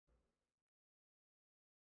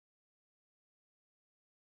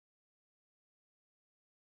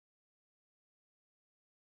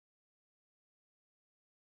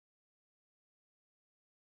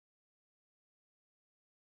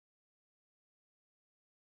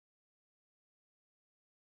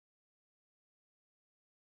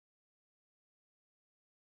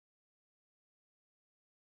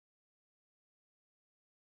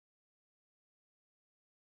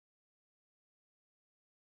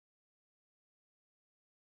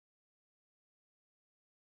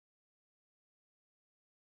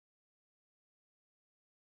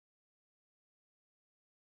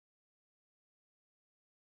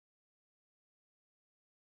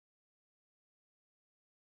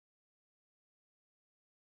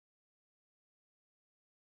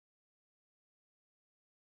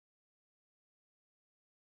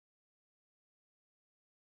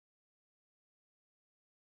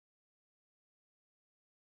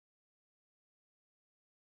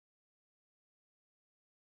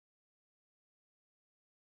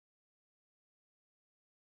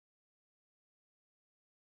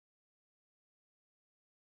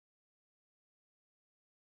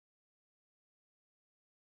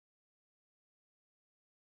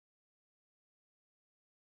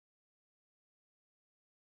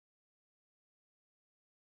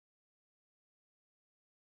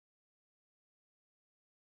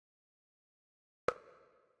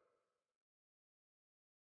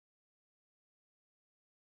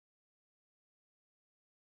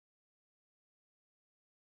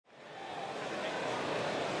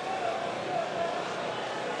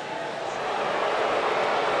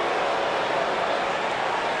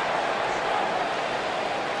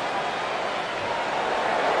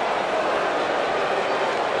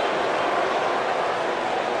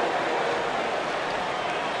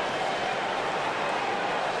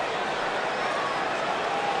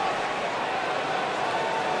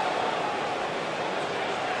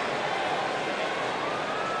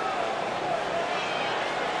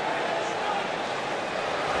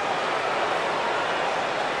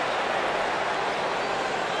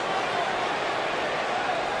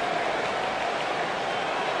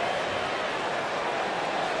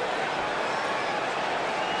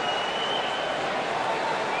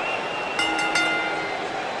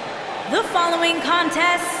following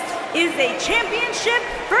contest is a championship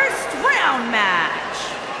first round match.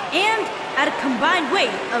 And at a combined weight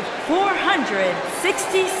of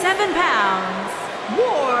 467 pounds,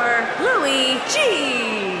 War Louis G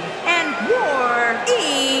and War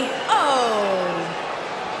E.O.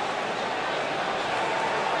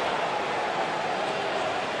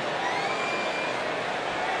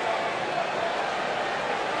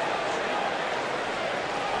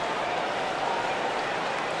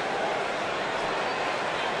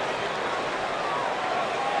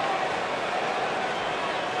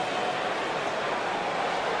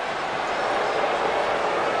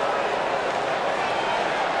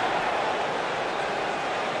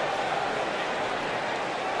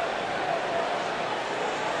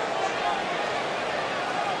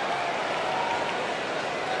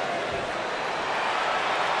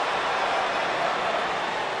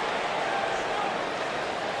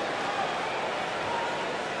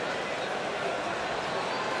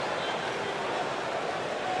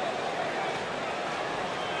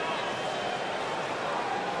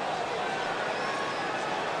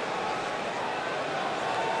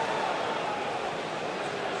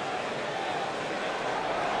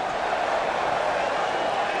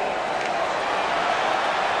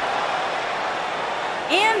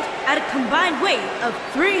 And at a combined weight of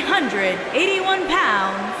 381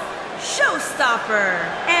 pounds, Showstopper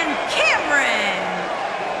and Cameron.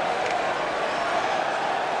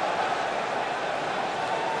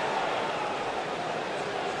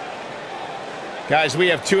 Guys, we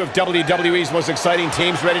have two of WWE's most exciting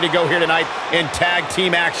teams ready to go here tonight in tag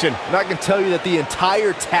team action. And I can tell you that the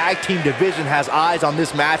entire tag team division has eyes on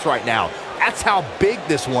this match right now. That's how big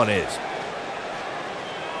this one is.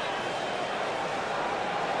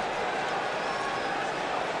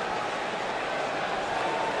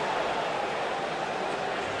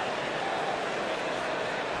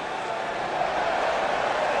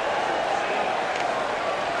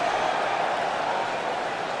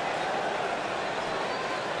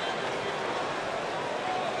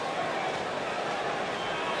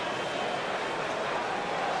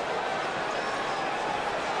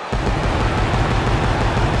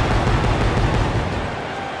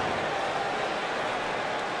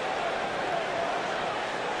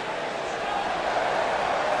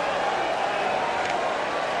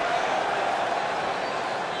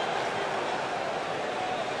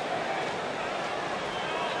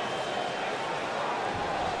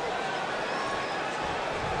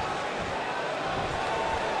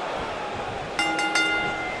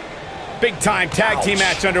 Big-time tag team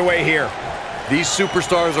match underway here. These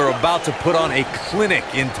superstars are about to put on a clinic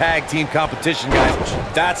in tag team competition, guys.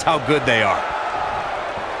 That's how good they are.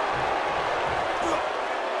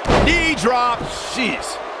 Knee drop.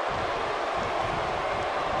 Jeez.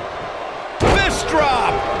 Fist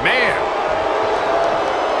drop. Man.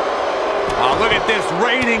 Oh, look at this,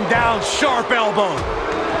 raining down sharp elbow.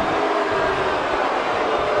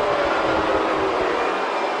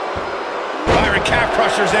 Calf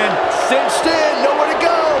crushers in. Cinched in, nowhere to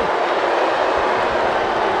go.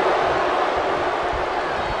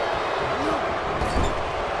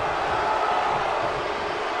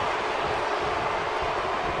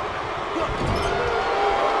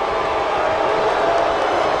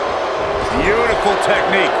 Beautiful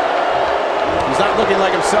technique. He's not looking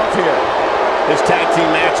like himself here. This tag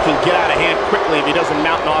team match can get out of hand quickly if he doesn't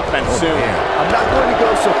mount an offense soon. I'm not going to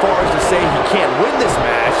go so far as to say he can't win this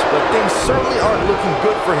match, but things certainly aren't looking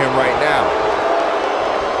good for him right now.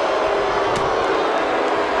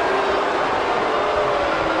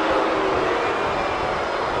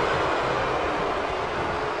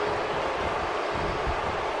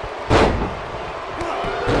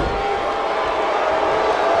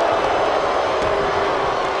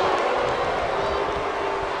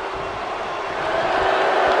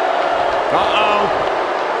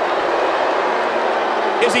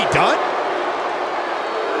 Is he done?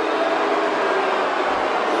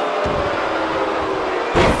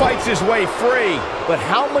 He fights his way free. But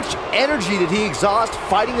how much energy did he exhaust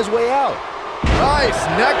fighting his way out? Nice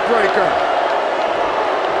neck breaker.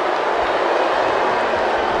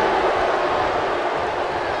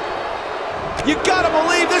 You gotta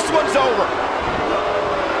believe this one's over.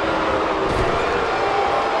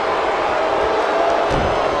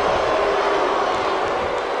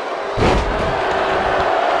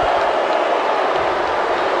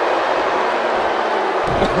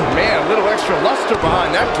 Man, a little extra luster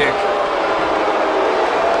behind that kick.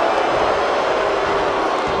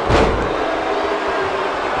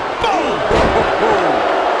 Boom!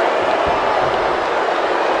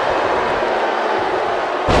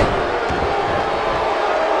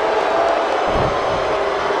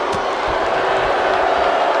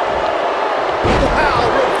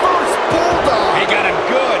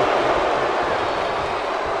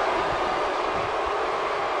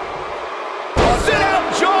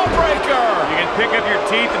 pick up your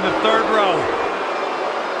teeth in the third row.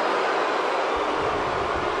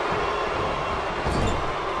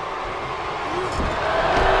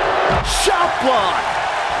 Shot block.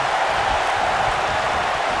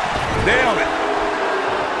 Nailed it.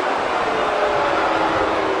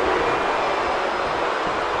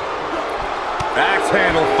 Axe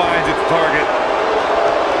handle finds its target.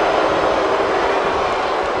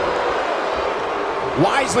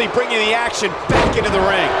 Wisely bringing the action back into the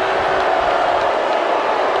ring.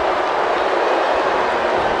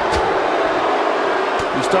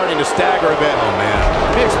 He's starting to stagger a bit. Oh, man.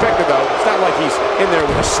 To be expected, though. It's not like he's in there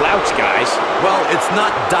with a slouch, guys. Well, it's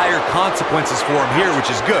not dire consequences for him here, which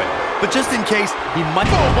is good. But just in case, he might...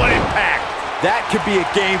 Oh, what impact! That could be a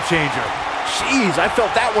game changer. Jeez, I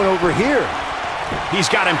felt that one over here. He's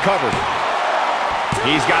got him covered.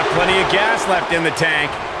 He's got plenty of gas left in the tank.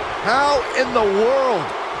 How in the world?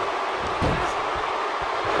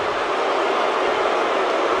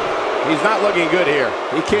 He's not looking good here.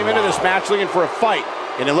 He came into this match looking for a fight,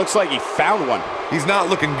 and it looks like he found one. He's not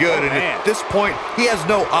looking good, Oh, and man. at this point, he has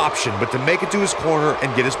no option but to make it to his corner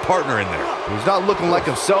and get his partner in there. He's not looking like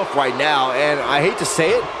himself right now, and I hate to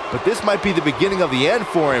say it, but this might be the beginning of the end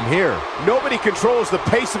for him here. Nobody controls the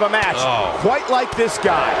pace of a match quite like this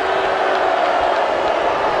guy.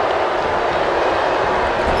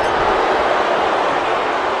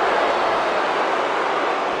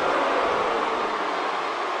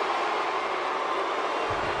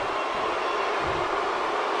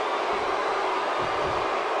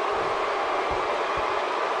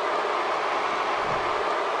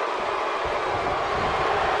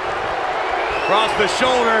 Across the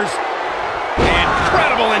shoulders.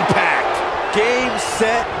 Incredible impact. Game,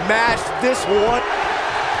 set, match, this one.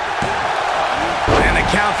 And the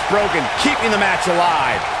count's broken, keeping the match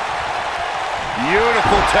alive.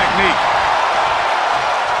 Beautiful technique.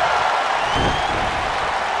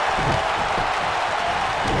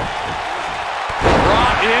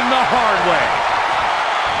 Brought in the hard way.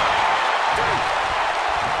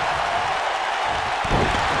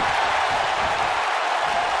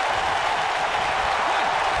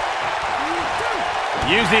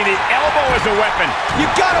 Using the elbow as a weapon. You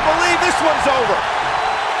gotta believe this one's over.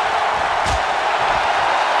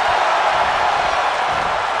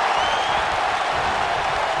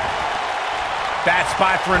 Bad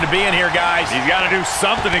spot for him to be in here, guys. He's got to do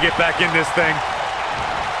something to get back in this thing.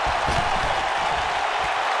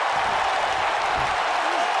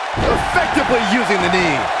 Effectively using the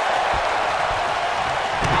knee.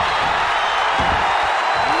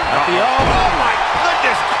 Oh my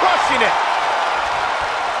goodness, crushing it.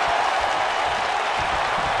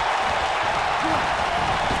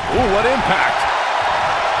 Ooh, what impact.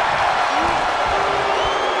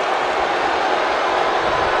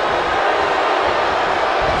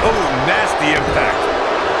 Oh, nasty impact.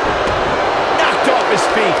 Knocked off his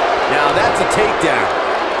feet. Now that's a takedown.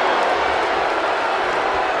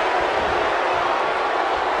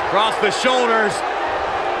 Across the shoulders.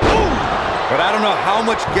 Ooh. But I don't know how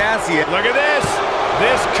much gas he had. Look at this.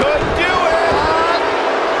 This could do it.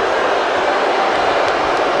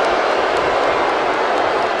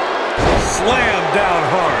 Slam down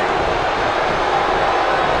hard.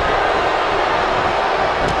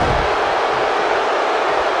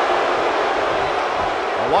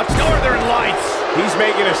 Watch Northern Lights. He's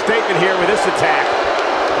making a statement here with this attack.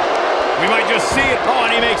 We might just see it. Oh,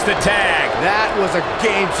 and he makes the tag. That was a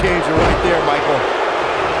game changer right there, Michael.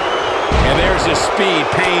 And there's his speed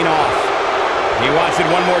paying off. He wants it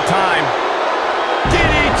one more time.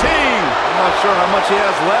 DDT! I'm not sure how much he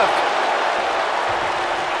has left.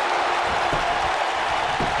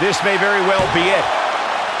 This may very well be it.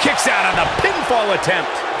 Kicks out on the pinfall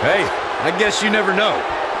attempt. Hey, I guess you never know.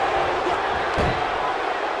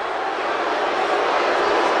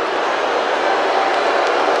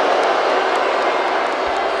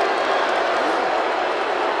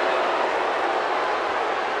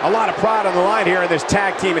 A lot of pride on the line here in this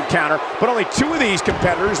tag team encounter, but only two of these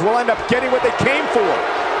competitors will end up getting what they came for,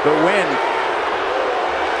 the win.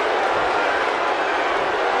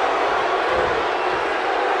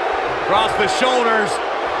 Across the shoulders.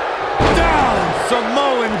 Down,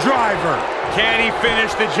 Samoan driver. Can he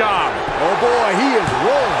finish the job? Oh boy, he is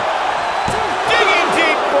rolling. Digging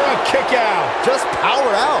deep for a kick out. Just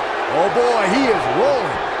power out. Oh boy, he is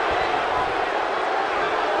rolling.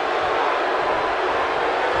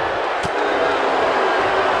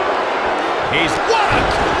 What a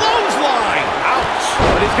clothesline! Ouch!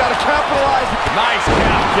 But he's got to capitalize. Nice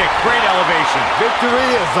calf kick, great elevation. Victory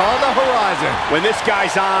is on the horizon. When this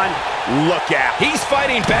guy's on, look out. He's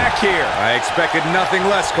fighting back here. I expected nothing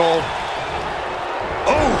less, Cole.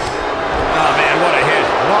 Oh, man,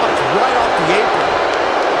 knocked right off the apron.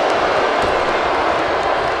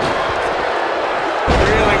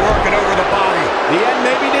 Really working over the body. The end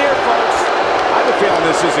may be near, folks. I have a feeling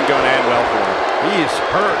this isn't going to end well for him. He is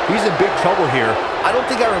hurt. He's in big trouble here. I don't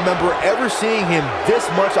think I remember ever seeing him this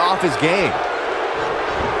much off his game.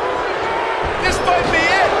 This might be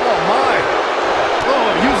it. Oh, my. Oh,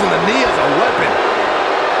 using the knee as a weapon.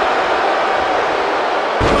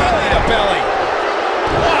 Belly to belly.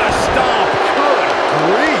 What a stomp. Good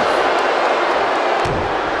grief.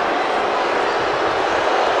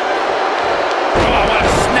 Oh, what a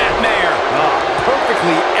snapmare.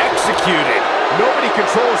 Perfectly executed. Nobody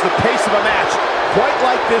controls the pace of a match quite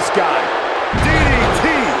like this guy. DDT!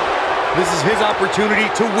 This is his opportunity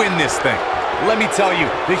to win this thing. Let me tell you,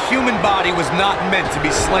 the human body was not meant to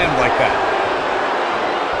be slammed like that.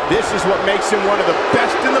 This is what makes him one of the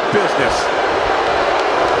best in the business.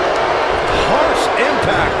 Harsh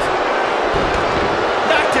impact.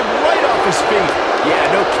 Knocked him right off his feet. Yeah,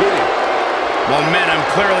 no kidding. Momentum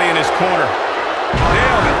clearly in his corner.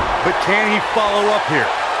 Nailed it. But can he follow up here?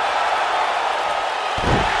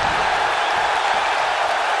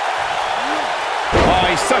 Oh,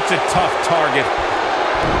 he's such a tough target.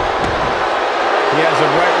 He has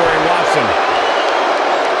him right where he wants him.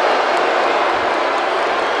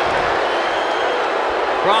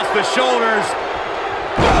 Across the shoulders.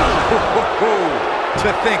 To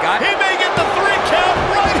think, He may get the 3 count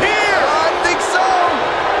right here. I think so.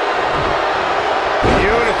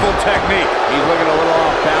 Beautiful technique. He's looking a little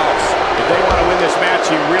off balance. If they want to win this match,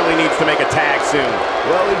 he really needs to make a tag soon.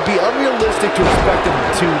 Well, it'd be unrealistic to expect him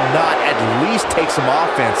to not at least take some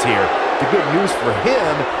offense here. The good news for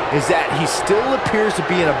him is that he still appears to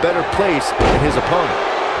be in a better place than his opponent.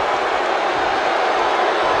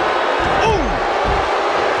 Ooh!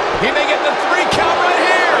 He may get the 3 count right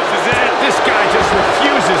here. This is it. This guy just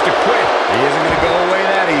refuses to quit. he isn't going to go away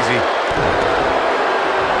that easy.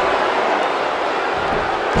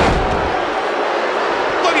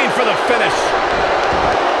 Looking for the finish.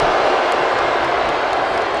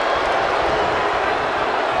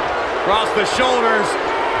 Across the shoulders.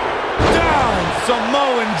 Down,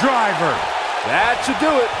 Samoan driver. That should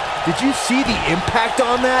do it. Did you see the impact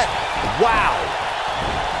on that? Wow.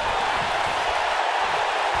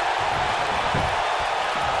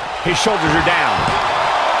 His shoulders are down.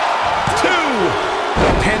 2.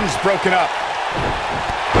 The pin's broken up.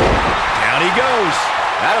 Down he goes.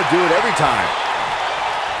 That'll do it every time.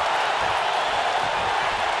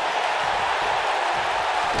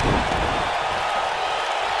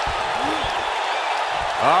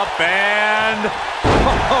 Up and...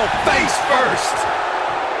 Oh, face first.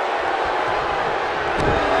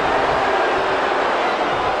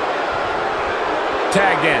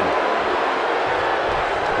 Tagged in.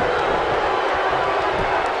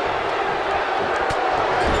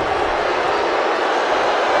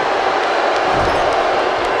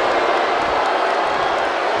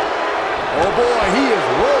 Oh, boy, he is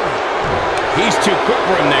rolling. He's too quick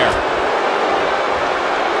for him there.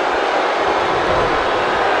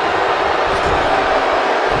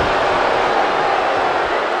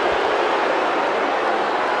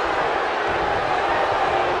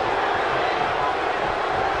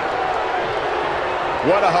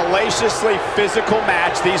 What a hellaciously physical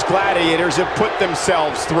match these gladiators have put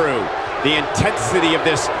themselves through. The intensity of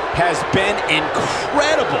this has been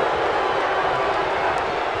incredible.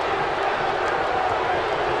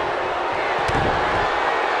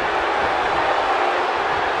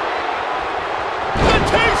 The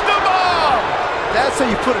taste of bomb! That's how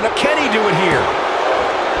you put it up. Can he do it here?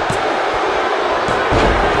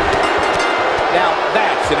 Now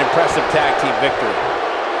that's an impressive tag team victory.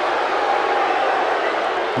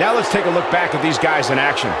 Now let's take a look back at these guys in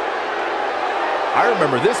action. I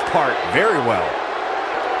remember this part very well.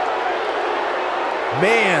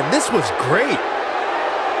 Man, this was great.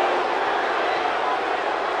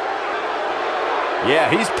 Yeah,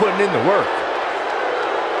 he's putting in the work.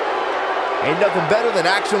 Ain't nothing better than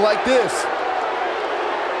action like this.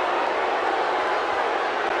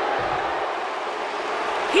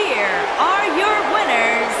 Here are your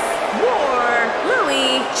winners, War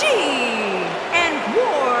Louis G and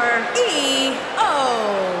War EO.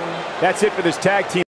 That's it for this tag team.